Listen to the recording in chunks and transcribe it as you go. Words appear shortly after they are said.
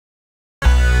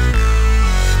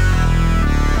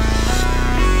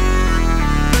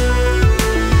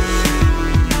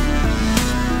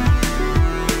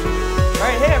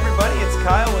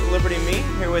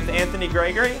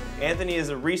Gregory. Anthony is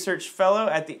a research fellow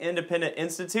at the Independent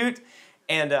Institute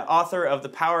and author of The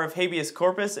Power of Habeas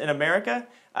Corpus in America,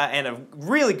 and a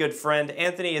really good friend.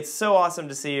 Anthony, it's so awesome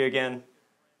to see you again.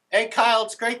 Hey, Kyle,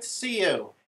 it's great to see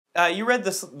you. You read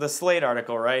the Slate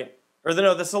article, right? Or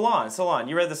the Salon.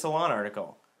 You read the Salon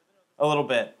article a little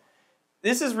bit.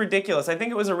 This is ridiculous. I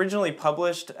think it was originally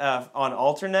published on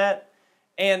Alternet,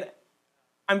 and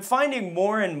I'm finding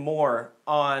more and more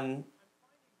on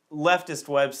leftist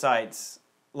websites,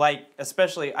 like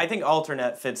especially, I think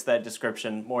Alternet fits that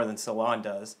description more than Salon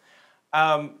does.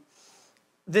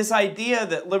 This idea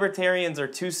that libertarians are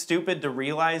too stupid to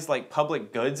realize like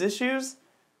public goods issues.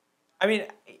 I mean,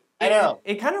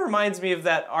 it kind of reminds me of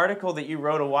that article that you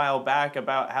wrote a while back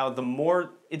about how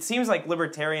it seems like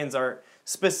libertarians are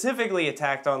specifically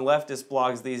attacked on leftist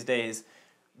blogs these days,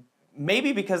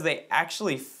 maybe because they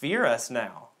actually fear us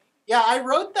now. Yeah, I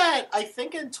wrote that, I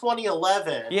think, in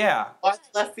 2011. Yeah.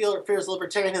 Left Field Fears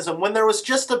Libertarianism, when there was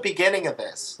just the beginning of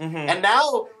this. Mm-hmm. And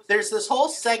now there's this whole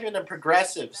segment of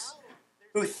progressives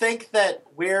who think that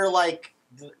we're like,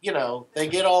 you know, they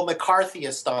get all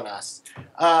McCarthyist on us.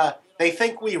 They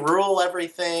think we rule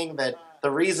everything, that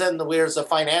the reason there's a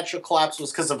financial collapse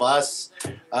was because of us.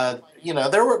 You know,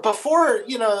 there were, before,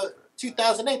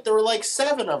 2008, there were like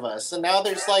 7 of us, and now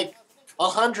there's like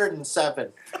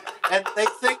 107. And they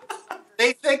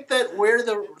think that we're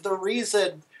the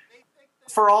reason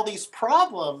for all these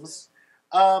problems,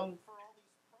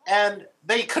 and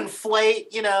they conflate,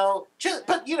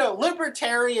 but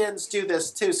libertarians do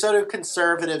this too. So do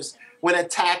conservatives when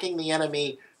attacking the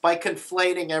enemy by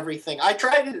conflating everything. I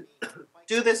try to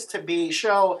do this to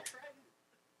show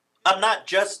I'm not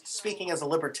just speaking as a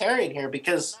libertarian here,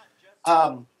 because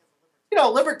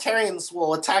libertarians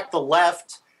will attack the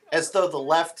left as though the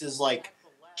left is like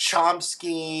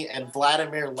Chomsky and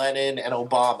Vladimir Lenin and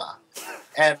Obama,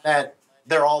 and that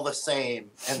they're all the same.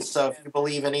 And so if you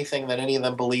believe anything that any of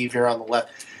them believe, you're on the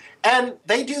left. And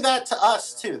they do that to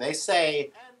us too. They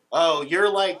say, oh, you're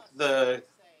like the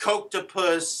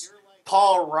Coctopus,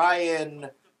 Paul Ryan,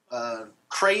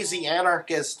 crazy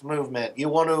anarchist movement. You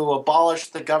want to abolish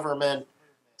the government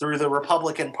through the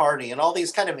Republican Party, and all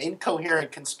these kind of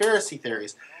incoherent conspiracy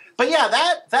theories. But yeah,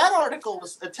 that article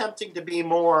was attempting to be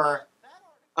more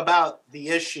about the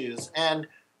issues, and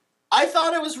I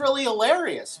thought it was really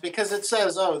hilarious because it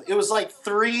says, it was like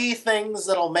 3 things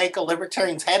that'll make a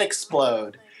libertarian's head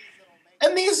explode.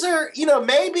 And these are,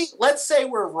 maybe, let's say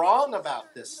we're wrong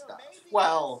about this stuff.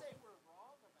 Well,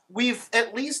 we've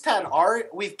at least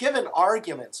we've given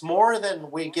arguments more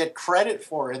than we get credit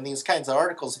for in these kinds of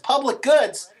articles. Public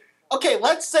goods, okay,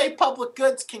 let's say public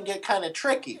goods can get kind of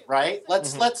tricky, right?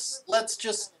 Let's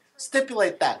just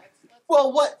stipulate that.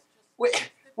 Well,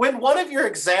 when one of your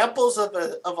examples of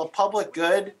a public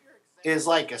good is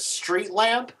like a street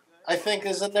lamp, I think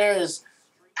is in there, is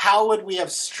how would we have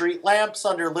street lamps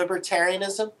under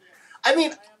libertarianism? I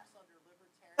mean,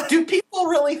 do people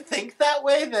really think that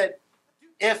way, that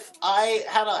if I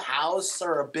had a house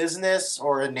or a business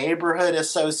or a neighborhood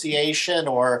association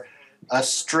or a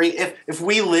street, if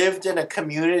we lived in a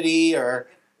community, or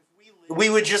we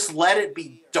would just let it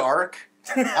be dark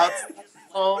outside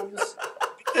homes?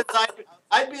 Because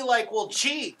I'd be like, well,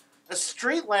 gee, a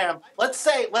street lamp. Let's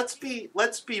be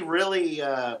really,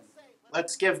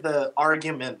 let's give the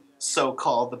argument,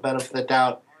 so-called, the benefit of the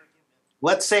doubt.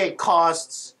 Let's say it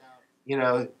costs,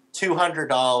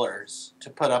 $200 to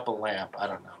put up a lamp. I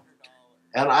don't know.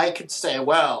 And I could say,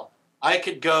 well, I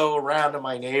could go around to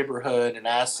my neighborhood and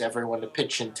ask everyone to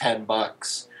pitch in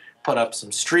 $10, put up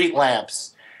some street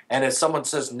lamps. And if someone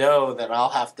says no, then I'll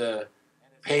have to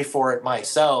pay for it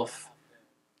myself.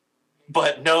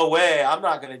 But no way, I'm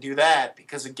not going to do that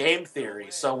because of game theory.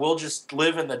 So we'll just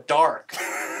live in the dark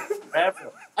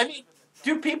forever. I mean,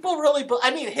 do people really...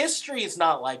 history is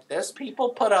not like this. People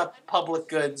put up public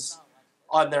goods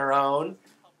on their own.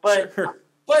 But Sure.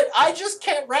 But I just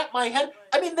can't wrap my head...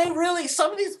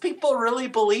 some of these people really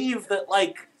believe that,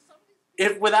 like,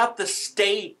 if without the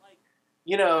state,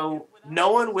 no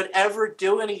one would ever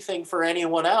do anything for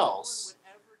anyone else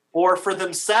or for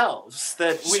themselves.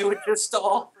 That we would just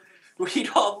all...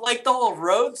 like the whole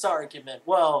Rhodes argument.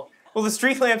 Well, the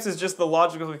street lamps is just the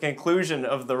logical conclusion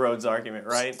of the Rhodes argument,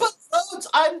 right? But Rhodes,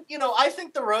 I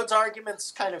think the Rhodes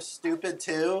argument's kind of stupid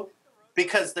too,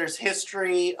 because there's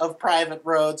history of private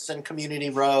roads and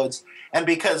community roads, and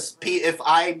because if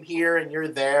I'm here and you're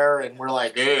there and we're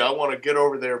like, hey, I want to get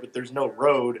over there, but there's no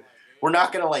road, we're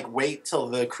not going to like wait till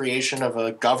the creation of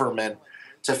a government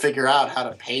to figure out how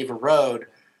to pave a road.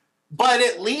 But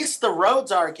at least the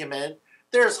Rhodes argument,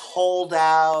 there's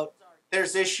holdout,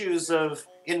 there's issues of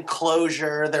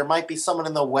enclosure, there might be someone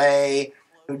in the way,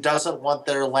 who doesn't want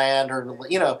their land, or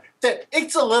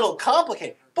it's a little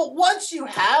complicated. But once you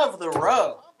have the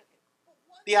road,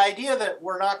 the idea that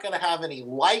we're not going to have any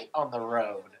light on the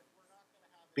road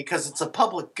because it's a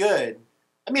public good.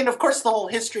 I mean, of course, the whole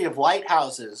history of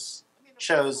lighthouses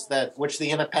shows that, which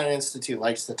the Independent Institute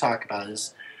likes to talk about,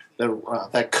 is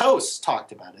that Coase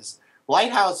talked about, is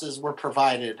lighthouses were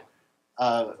provided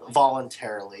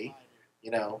voluntarily.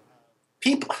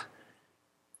 People.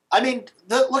 I mean,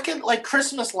 look at like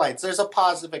Christmas lights. There's a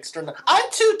positive external. I'm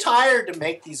too tired to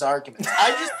make these arguments.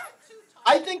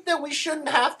 I think that we shouldn't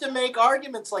have to make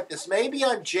arguments like this. Maybe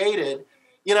I'm jaded,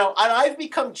 and I've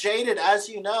become jaded, as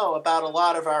you know, about a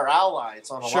lot of our allies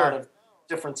on a lot of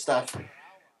different stuff.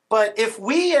 But if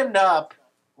we end up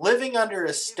living under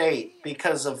a state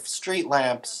because of street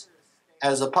lamps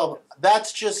as a public,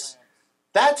 that's just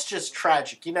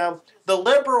tragic. The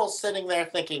liberals sitting there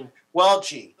thinking, well,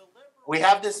 gee, we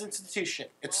have this institution.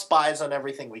 It spies on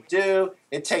everything we do.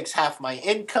 It takes half my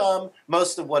income.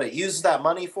 Most of what it uses that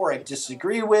money for, I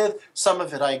disagree with. Some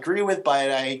of it I agree with,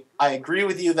 but I agree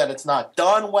with you that it's not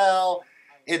done well.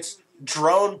 It's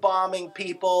drone bombing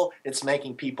people. It's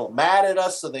making people mad at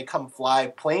us, so they come fly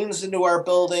planes into our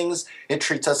buildings. It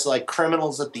treats us like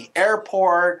criminals at the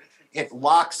airport. It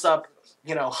locks up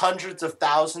hundreds of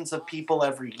thousands of people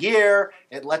every year.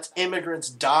 It lets immigrants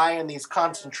die in these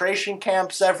concentration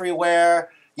camps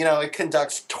everywhere. It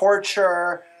conducts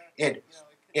torture. It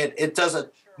does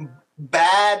a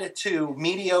bad to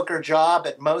mediocre job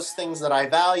at most things that I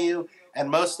value, and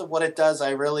most of what it does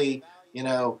I really,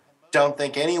 don't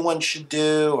think anyone should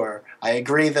do, or I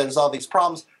agree that there's all these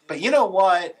problems. But you know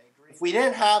what? If we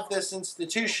didn't have this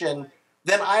institution,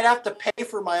 then I'd have to pay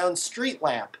for my own street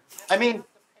lamp. I mean,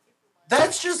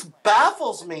 that just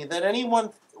baffles me that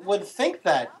anyone would think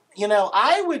that.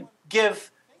 I would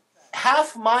give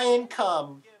half my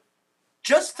income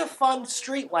just to fund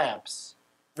street lamps.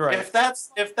 Right. If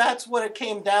that's what it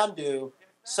came down to,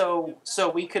 so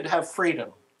we could have freedom.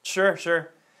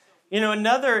 Sure.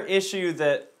 Another issue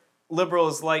that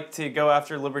liberals like to go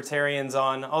after libertarians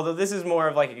on, although this is more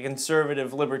of like a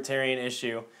conservative libertarian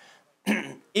issue,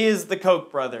 is the Koch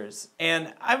brothers.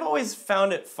 And I've always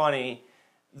found it funny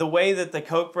the way that the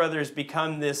Koch brothers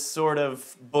become this sort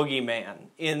of boogeyman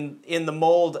in the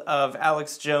mold of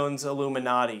Alex Jones'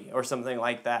 Illuminati or something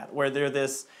like that, where they're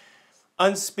this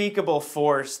unspeakable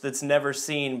force that's never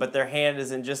seen, but their hand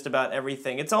is in just about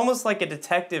everything. It's almost like a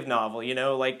detective novel,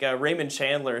 like Raymond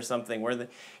Chandler or something, where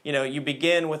you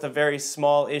begin with a very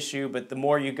small issue, but the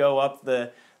more you go up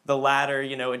the ladder,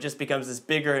 it just becomes this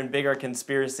bigger and bigger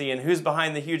conspiracy. And who's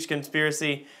behind the huge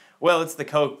conspiracy? Well, it's the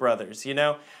Koch brothers,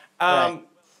 Right.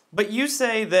 But you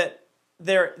say that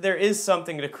there is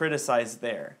something to criticize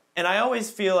there. And I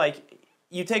always feel like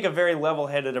you take a very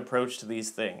level-headed approach to these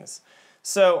things.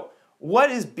 So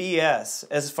what is BS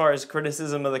as far as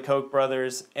criticism of the Koch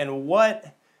brothers, and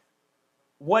what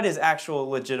is actual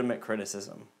legitimate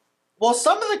criticism? Well,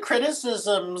 some of the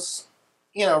criticisms,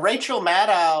 Rachel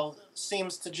Maddow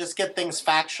seems to just get things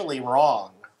factually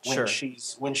wrong when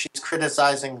she's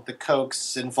criticizing the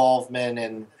Koch's involvement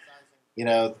in,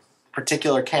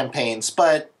 particular campaigns.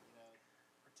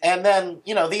 And then,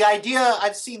 the idea,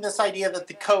 I've seen this idea that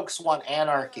the Kochs want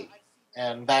anarchy,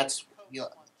 and that's,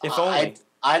 if only.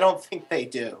 I don't think they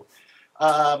do.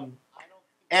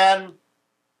 And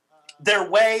they're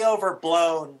way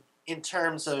overblown in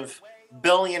terms of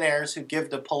billionaires who give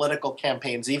to political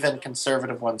campaigns, even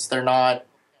conservative ones. They're not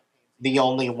the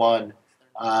only one.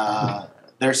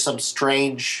 There's some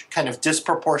strange kind of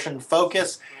disproportionate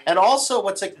focus. And also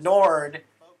what's ignored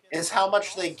is how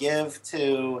much they give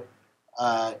to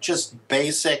just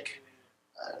basic...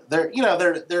 they're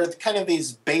kind of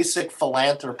these basic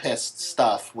philanthropist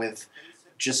stuff with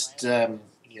just,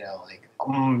 like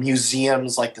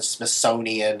museums like the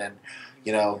Smithsonian, and,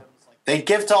 they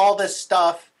give to all this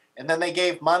stuff, and then they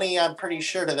gave money, I'm pretty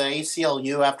sure, to the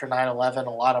ACLU after 9/11, a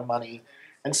lot of money.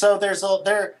 And so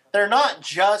they're not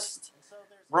just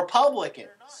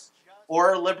Republicans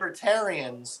or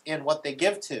libertarians in what they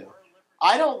give to.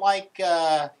 I don't like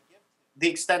the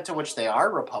extent to which they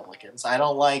are Republicans. I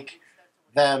don't like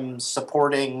them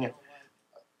supporting...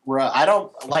 I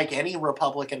don't like any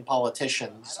Republican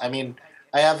politicians. I mean,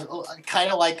 I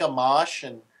kind of like Amash,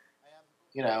 and,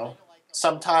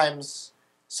 sometimes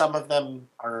some of them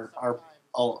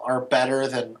are better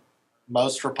than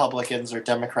most Republicans or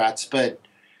Democrats, but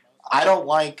I don't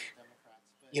like,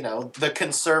 the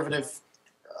conservative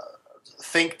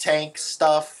think tank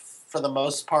stuff for the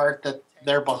most part that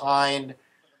they're behind.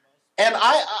 And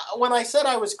when I said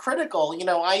I was critical,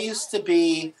 I used to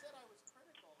be...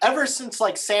 Ever since,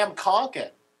 like, Sam Conkin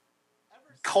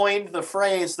coined the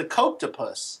phrase the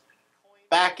coctopus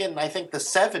back in, I think, the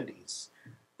 70s.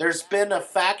 There's been a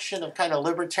faction of kind of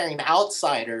libertarian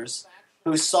outsiders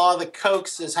who saw the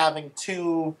Kochs as having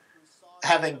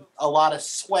a lot of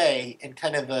sway in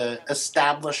kind of the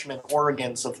establishment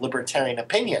organs of libertarian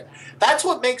opinion. That's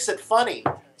what makes it funny,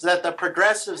 is that the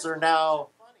progressives are now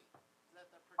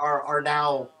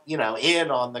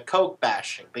in on the Koch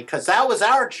bashing, because that was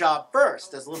our job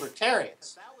first as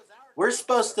libertarians. We're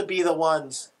supposed to be the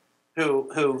ones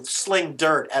who sling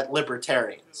dirt at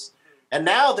libertarians. And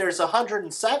now there's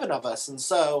 107 of us, and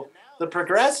so the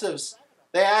progressives,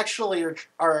 they actually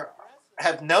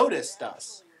have noticed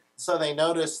us. So they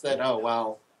noticed that, oh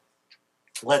well,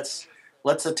 let's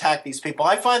attack these people.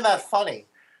 I find that funny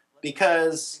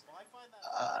because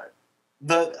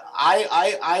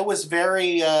I was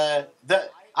very I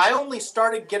only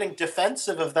started getting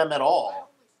defensive of them at all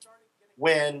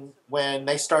when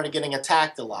they started getting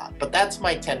attacked a lot. But that's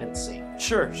my tendency.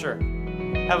 Sure.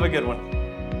 Have a good one.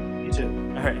 You too.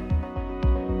 All right.